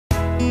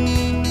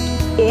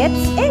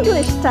It's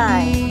English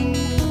time!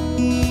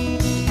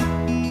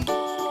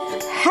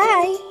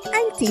 Hi,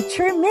 I'm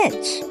Teacher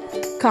Mitch.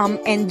 Come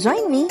and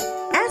join me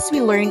as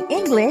we learn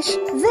English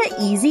the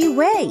easy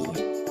way.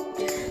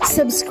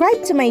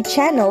 Subscribe to my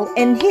channel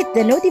and hit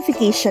the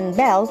notification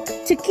bell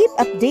to keep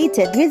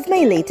updated with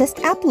my latest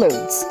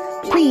uploads.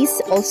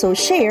 Please also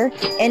share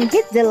and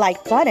hit the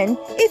like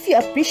button if you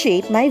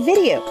appreciate my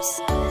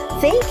videos.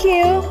 Thank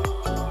you!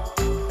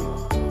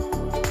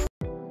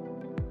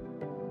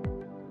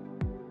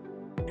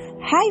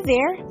 Hi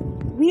there!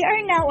 We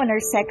are now on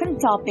our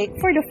second topic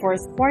for the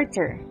fourth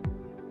quarter.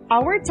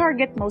 Our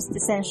target most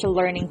essential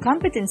learning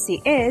competency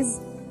is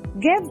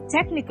give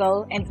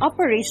technical and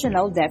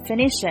operational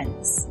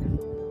definitions.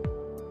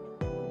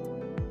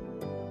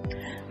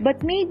 But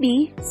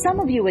maybe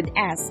some of you would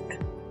ask,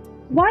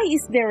 why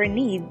is there a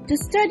need to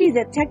study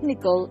the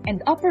technical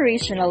and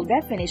operational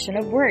definition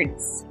of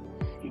words?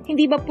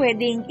 Hindi ba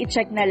pwedeng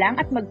i-check na lang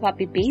at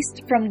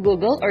mag-copy-paste from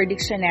Google or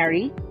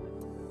dictionary?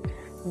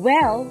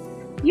 Well,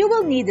 you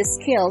will need the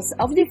skills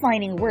of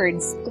defining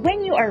words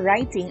when you are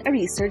writing a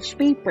research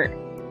paper.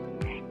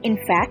 In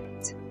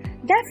fact,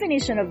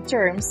 definition of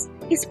terms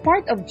is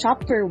part of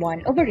Chapter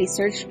 1 of a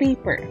research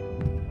paper.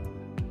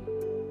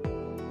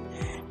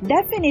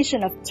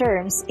 Definition of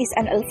terms is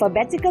an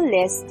alphabetical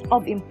list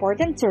of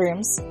important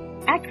terms,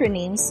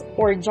 acronyms,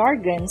 or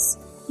jargons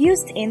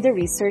used in the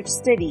research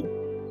study.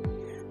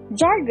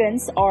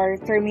 Jargons are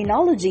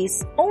terminologies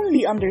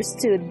only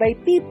understood by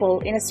people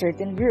in a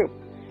certain group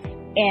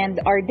and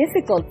are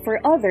difficult for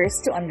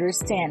others to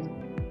understand.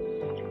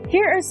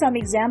 Here are some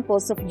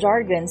examples of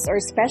jargons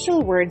or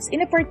special words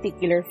in a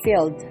particular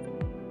field.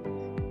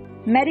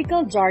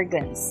 Medical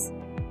jargons,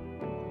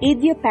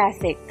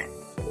 idiopathic,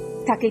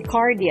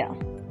 tachycardia.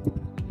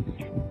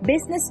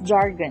 Business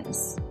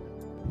jargons,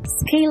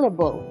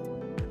 scalable,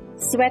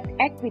 sweat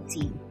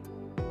equity.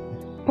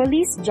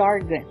 Police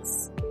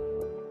jargons,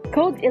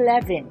 Code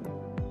 11,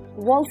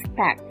 wolf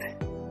pack.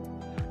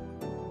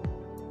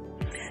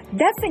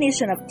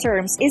 Definition of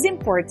terms is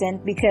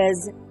important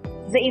because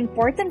the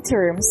important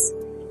terms,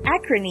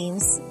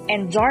 acronyms,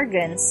 and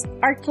jargons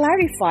are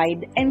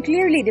clarified and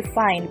clearly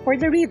defined for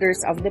the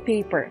readers of the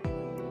paper.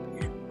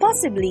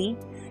 Possibly,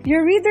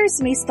 your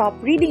readers may stop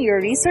reading your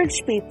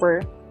research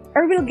paper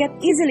or will get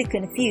easily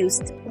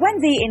confused when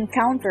they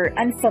encounter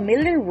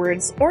unfamiliar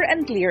words or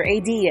unclear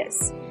ideas.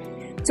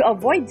 To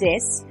avoid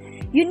this,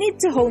 you need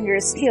to hone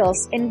your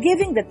skills in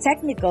giving the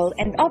technical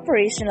and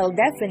operational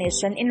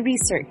definition in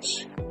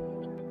research.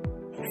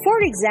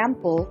 For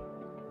example,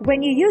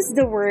 when you use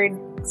the word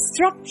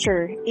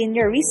structure in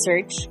your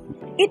research,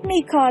 it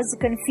may cause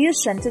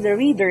confusion to the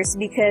readers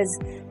because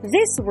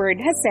this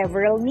word has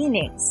several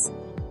meanings.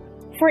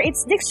 For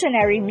its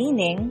dictionary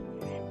meaning,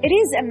 it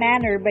is a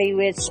manner by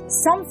which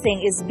something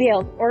is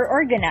built or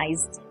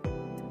organized.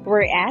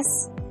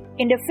 Whereas,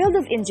 in the field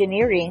of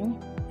engineering,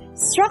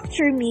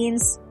 structure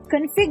means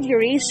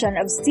configuration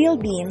of steel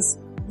beams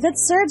that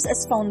serves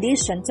as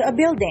foundation to a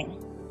building.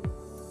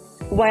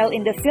 While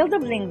in the field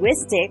of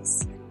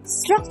linguistics,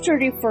 structure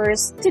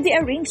refers to the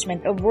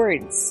arrangement of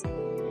words.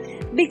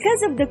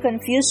 Because of the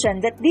confusion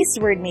that this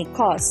word may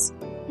cause,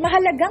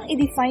 mahalagang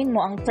i-define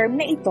mo ang term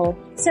na ito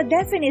sa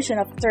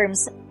definition of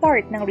terms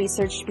part ng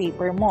research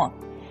paper mo.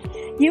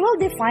 You will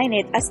define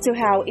it as to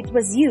how it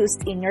was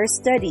used in your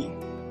study.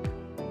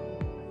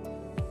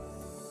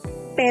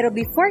 Pero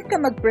before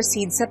ka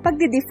mag-proceed sa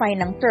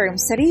pagde-define ng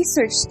terms sa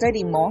research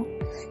study mo,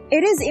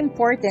 it is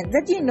important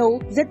that you know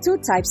the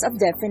two types of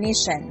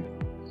definition: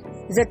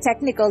 the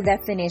technical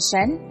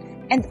definition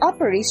and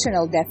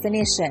operational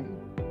definition.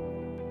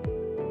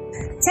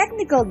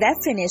 Technical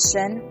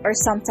definition, or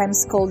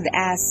sometimes called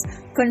as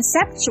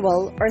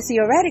conceptual or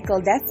theoretical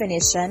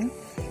definition,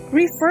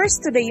 refers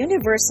to the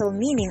universal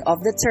meaning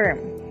of the term.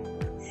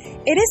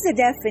 It is the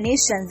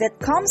definition that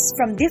comes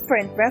from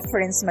different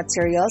reference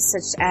materials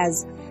such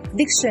as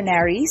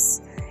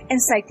dictionaries,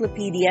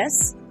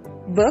 encyclopedias,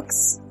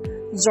 books,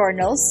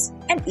 journals,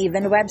 and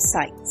even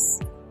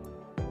websites.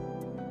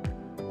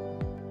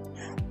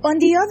 On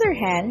the other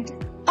hand,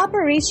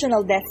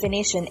 operational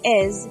definition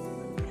is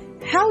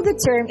how the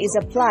term is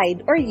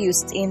applied or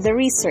used in the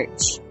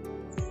research.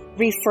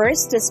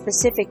 Refers to a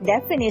specific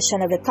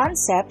definition of a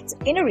concept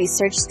in a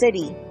research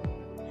study.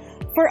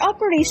 For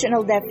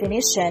operational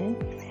definition,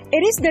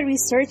 it is the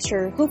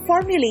researcher who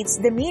formulates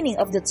the meaning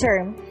of the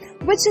term,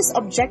 which is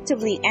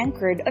objectively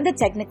anchored on the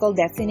technical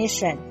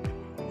definition.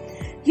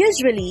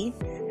 Usually,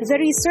 the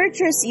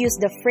researchers use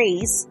the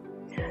phrase,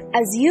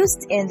 "as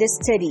used in this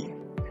study,"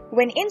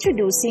 when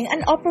introducing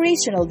an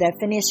operational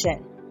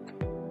definition.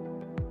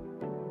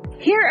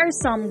 Here are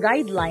some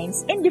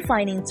guidelines in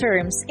defining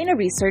terms in a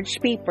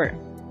research paper.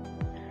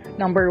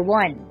 Number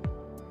 1.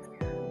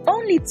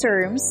 Only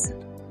terms,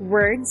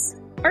 words,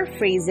 or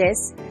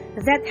phrases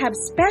that have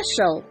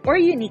special or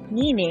unique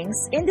meanings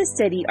in the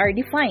study are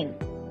defined.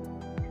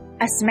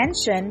 As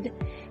mentioned,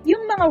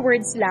 yung mga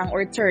words lang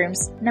or terms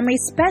na may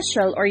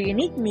special or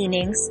unique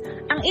meanings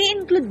ang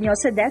i-include nyo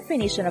sa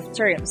definition of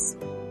terms.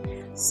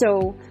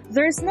 So,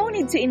 There's no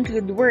need to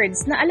include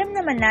words na alam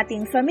naman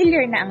nating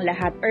familiar na ang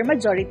lahat or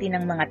majority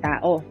ng mga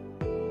tao.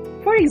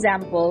 For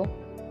example,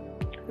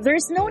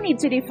 there's no need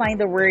to define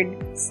the word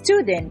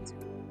student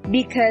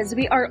because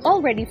we are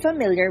already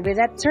familiar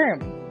with that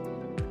term.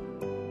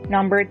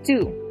 Number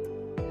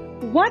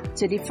 2. What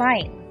to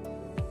define?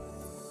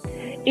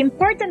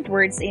 Important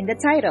words in the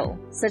title,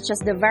 such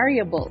as the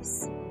variables.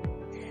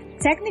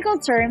 Technical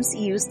terms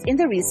used in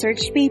the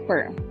research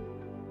paper.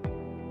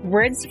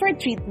 Words for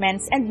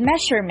treatments and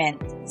measurement,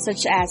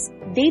 such as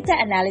data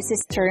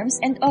analysis terms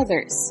and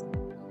others.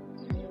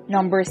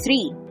 Number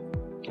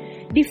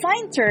 3.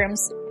 Define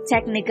terms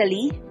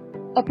technically,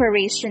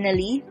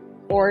 operationally,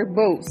 or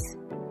both.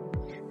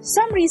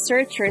 Some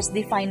researchers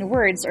define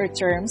words or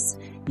terms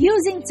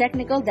using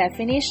technical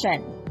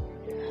definition.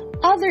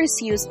 Others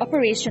use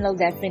operational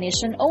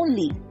definition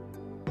only,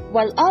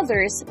 while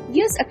others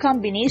use a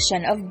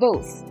combination of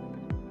both.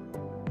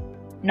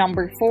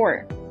 Number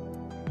 4.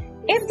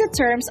 If the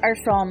terms are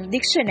from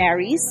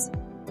dictionaries,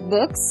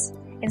 books,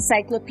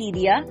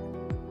 encyclopedia,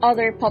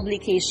 other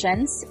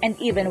publications, and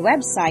even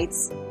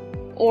websites,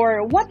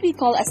 or what we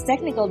call as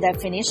technical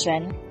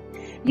definition,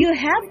 you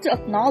have to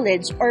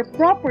acknowledge or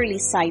properly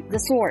cite the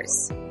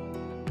source.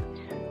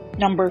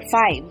 Number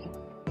 5.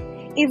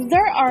 If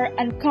there are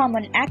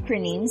uncommon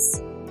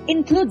acronyms,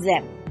 include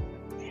them.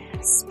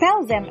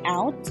 Spell them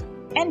out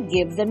and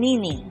give the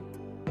meaning.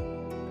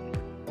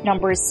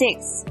 Number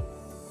 6.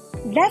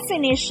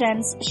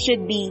 Definitions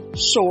should be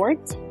short,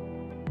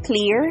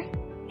 clear,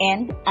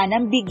 and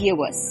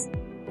unambiguous.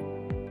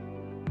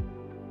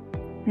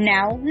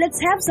 Now, let's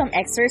have some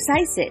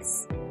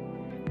exercises.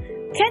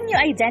 Can you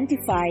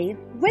identify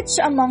which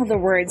among the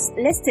words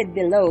listed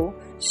below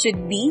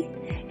should be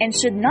and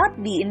should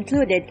not be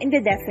included in the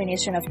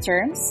definition of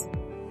terms?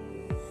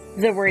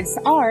 The words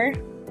are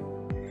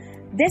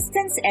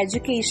distance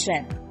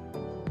education,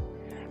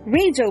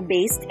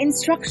 radio-based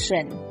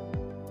instruction,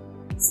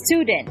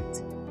 student,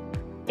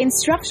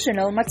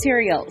 instructional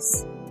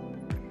materials,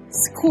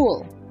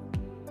 school,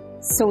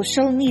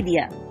 social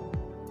media.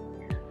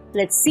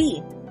 Let's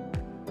see.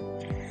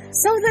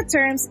 So the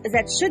terms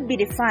that should be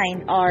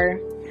defined are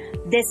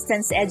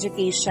distance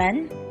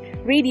education,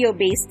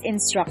 radio-based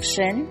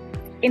instruction,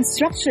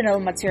 instructional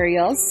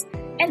materials,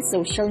 and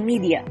social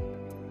media.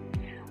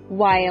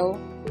 While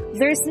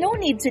there's no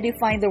need to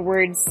define the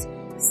words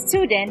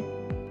student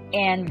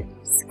and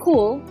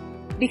school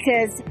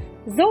because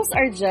those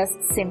are just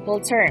simple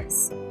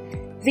terms.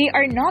 They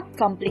are not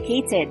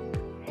complicated,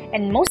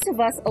 and most of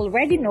us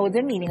already know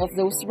the meaning of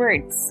those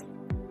words.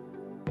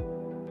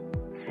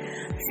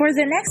 For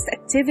the next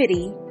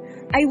activity,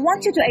 I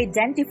want you to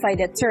identify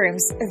the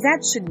terms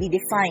that should be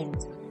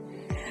defined.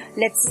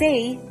 Let's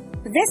say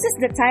this is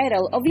the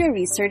title of your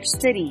research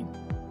study.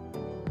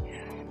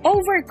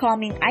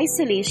 Overcoming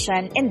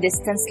isolation and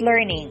distance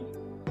learning.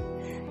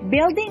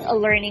 Building a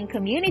learning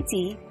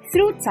community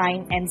through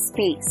time and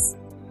space.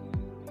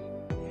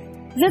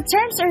 The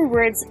terms or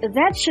words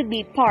that should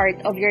be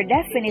part of your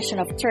definition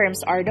of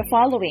terms are the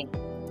following: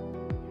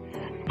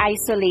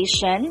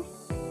 isolation,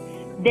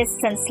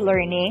 distance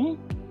learning,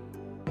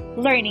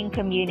 learning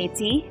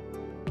community,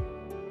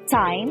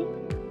 time,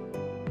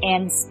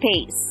 and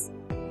space.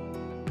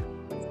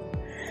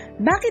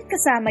 Bakit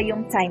kasama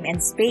yung time and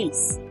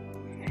space?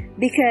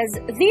 Because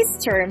these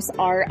terms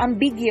are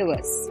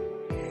ambiguous.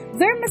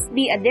 There must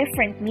be a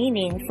different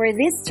meaning for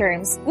these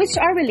terms which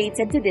are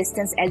related to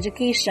distance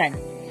education.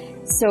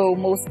 So,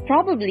 most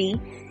probably,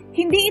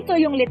 hindi ito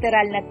yung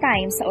literal na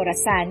time sa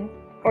orasan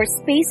or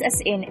space as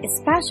in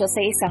espasyo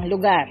sa isang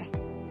lugar.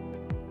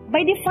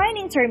 By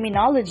defining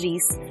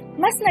terminologies,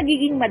 mas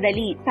nagiging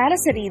madali para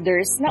sa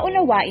readers na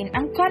unawain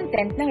ang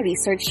content ng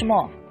research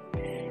mo.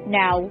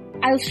 Now,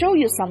 I'll show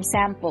you some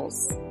samples.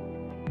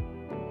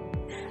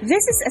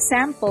 This is a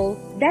sample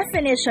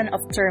definition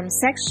of term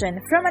section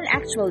from an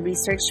actual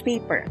research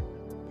paper.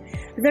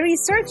 The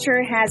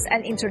researcher has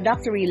an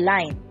introductory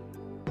line.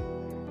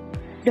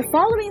 The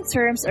following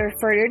terms are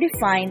further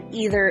defined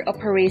either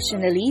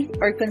operationally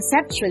or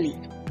conceptually.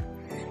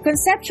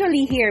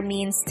 Conceptually here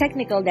means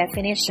technical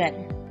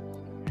definition.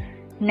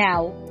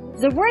 Now,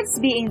 the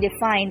words being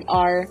defined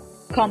are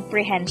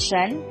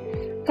comprehension,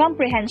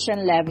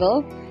 comprehension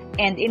level,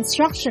 and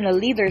instructional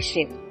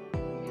leadership.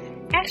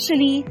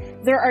 Actually,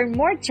 there are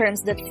more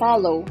terms that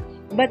follow,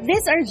 but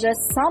these are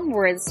just some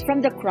words from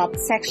the cropped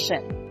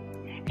section.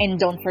 And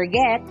don't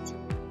forget,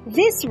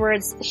 these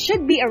words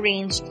should be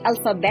arranged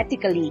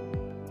alphabetically.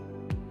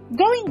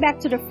 Going back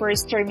to the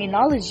first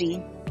terminology,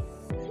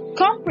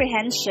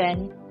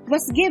 comprehension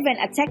was given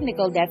a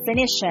technical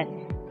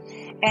definition,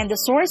 and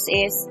the source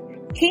is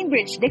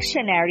Cambridge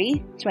Dictionary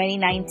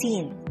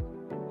 2019.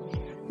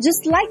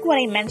 Just like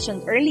what I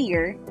mentioned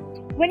earlier,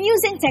 when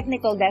using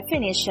technical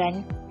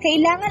definition,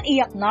 kailangan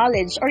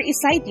i-acknowledge or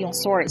i-cite yung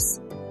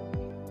source.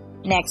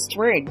 Next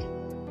word.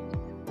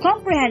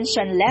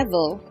 Comprehension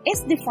level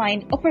is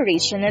defined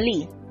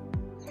operationally.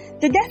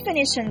 The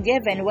definition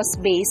given was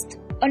based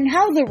on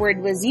how the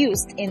word was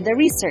used in the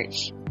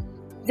research.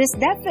 This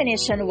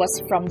definition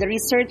was from the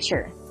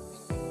researcher.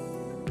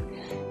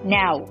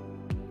 Now,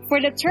 For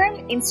the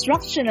term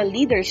instructional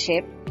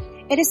leadership,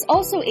 it is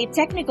also a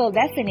technical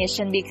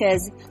definition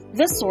because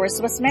the source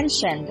was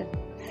mentioned,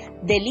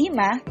 De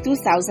Lima,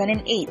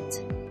 2008.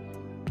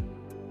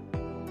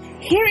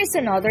 Here is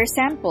another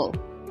sample.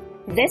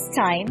 This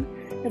time,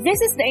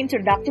 this is the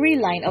introductory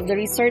line of the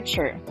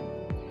researcher.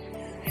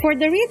 For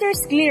the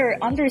reader's clearer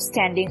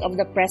understanding of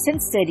the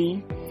present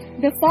study,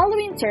 the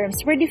following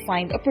terms were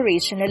defined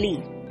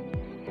operationally.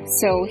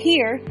 So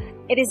here,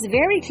 it is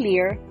very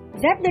clear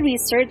that the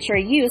researcher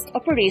used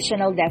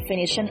operational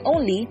definition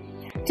only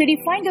to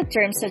define the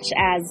terms such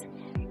as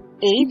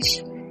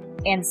age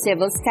and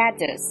civil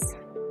status.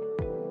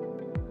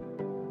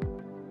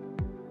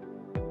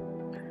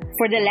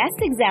 For the last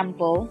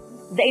example,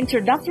 the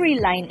introductory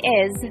line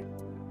is,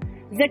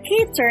 the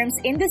key terms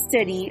in the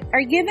study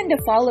are given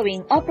the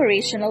following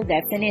operational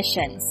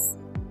definitions.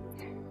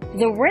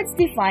 The words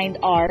defined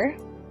are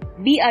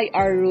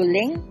BIR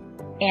ruling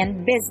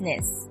and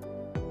business.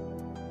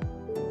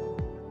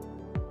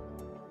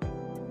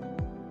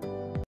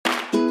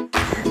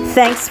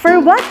 Thanks for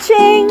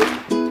watching!